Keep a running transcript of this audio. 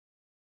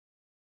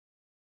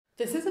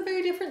This is a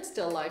very different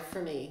still life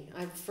for me.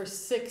 I've for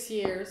 6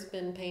 years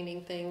been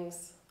painting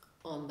things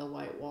on the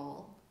white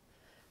wall,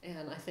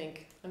 and I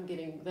think I'm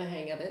getting the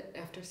hang of it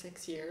after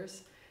 6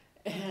 years,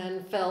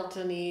 and felt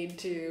a need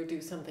to do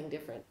something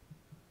different.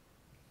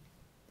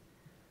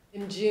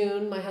 In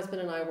June, my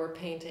husband and I were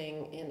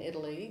painting in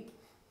Italy,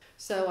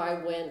 so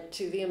I went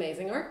to the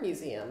amazing art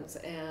museums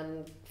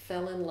and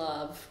fell in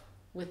love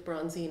with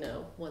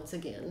Bronzino once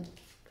again,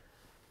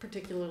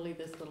 particularly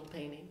this little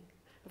painting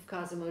of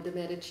Cosimo de'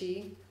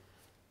 Medici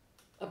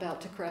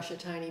about to crush a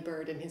tiny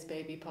bird in his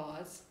baby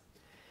paws.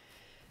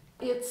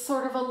 It's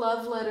sort of a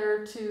love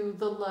letter to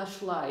the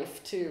lush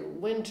life, to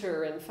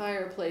winter and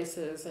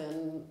fireplaces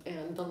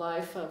and the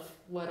life of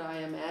what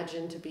I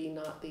imagine to be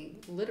not the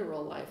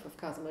literal life of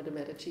Cosimo de'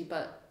 Medici,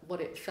 but what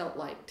it felt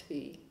like to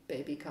be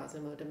baby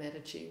Cosimo de'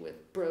 Medici,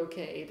 with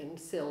brocade and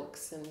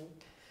silks and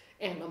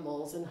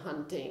animals and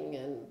hunting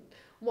and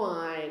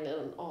wine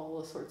and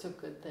all the sorts of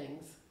good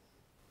things.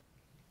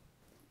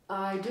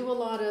 I do a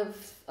lot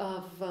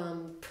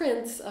of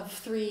prints of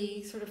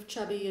three sort of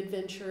chubby,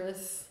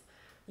 adventurous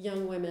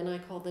young women I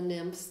call the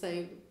nymphs.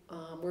 They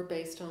were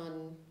based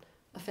on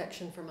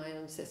affection for my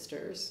own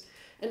sisters.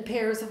 And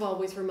pears have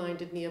always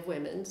reminded me of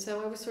women,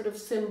 so I was sort of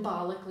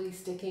symbolically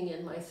sticking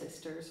in my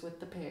sisters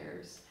with the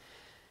pears.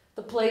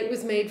 The plate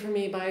was made for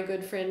me by a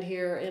good friend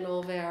here in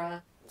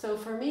Olvera. So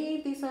for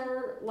me, these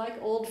are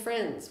like old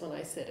friends when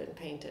I sit and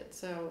paint it.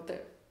 So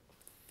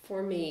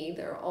for me,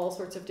 there are all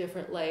sorts of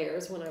different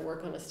layers when I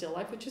work on a still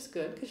life, which is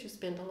good because you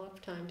spend a lot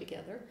of time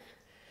together.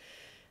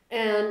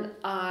 And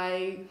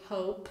I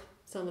hope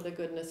some of the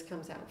goodness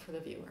comes out for the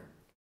viewer.